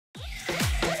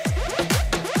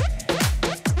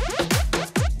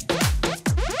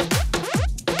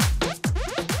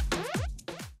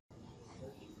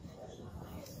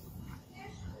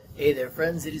Hey there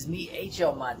friends, it is me,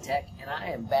 HLModTech, and I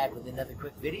am back with another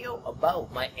quick video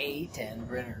about my A10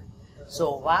 printer.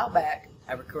 So a while back,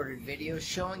 I recorded a video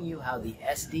showing you how the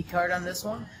SD card on this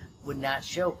one would not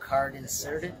show card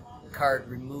inserted, card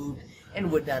removed,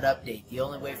 and would not update. The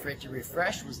only way for it to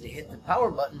refresh was to hit the power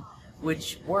button,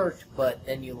 which worked, but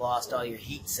then you lost all your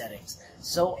heat settings.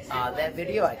 So that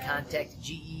video, I contacted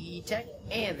Geeetech,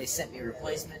 and they sent me a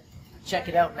replacement. Check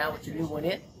it out now with the new one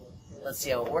in. Let's see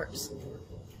how it works.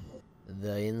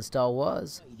 The install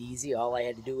was easy. All I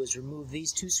had to do was remove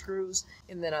these two screws,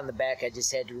 and then on the back I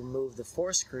just had to remove the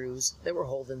 4 screws that were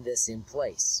holding this in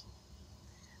place.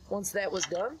 Once that was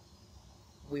done,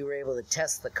 we were able to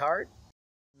test the card.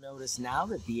 Notice now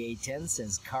that the A10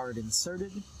 says card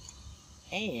inserted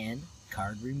and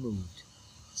card removed.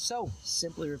 So,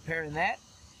 simply repairing that,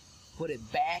 put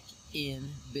it back in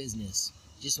business.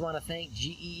 Just want to thank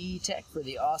Geeetech for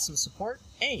the awesome support,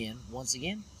 and once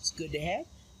again, it's good to have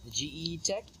the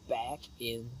Geeetech back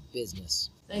in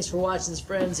business. Thanks for watching,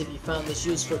 friends. If you found this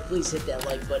useful, please hit that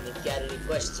like button. If you got any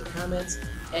questions or comments,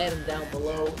 add them down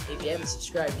below. If you haven't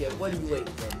subscribed yet, what are you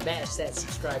waiting for? Mash that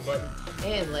subscribe button.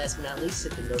 And last but not least,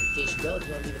 hit the notification bell if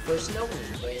you want to be the first to know when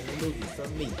there's a brand new movie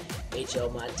from me,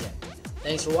 HLModTech.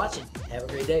 Thanks for watching. Have a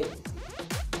great day.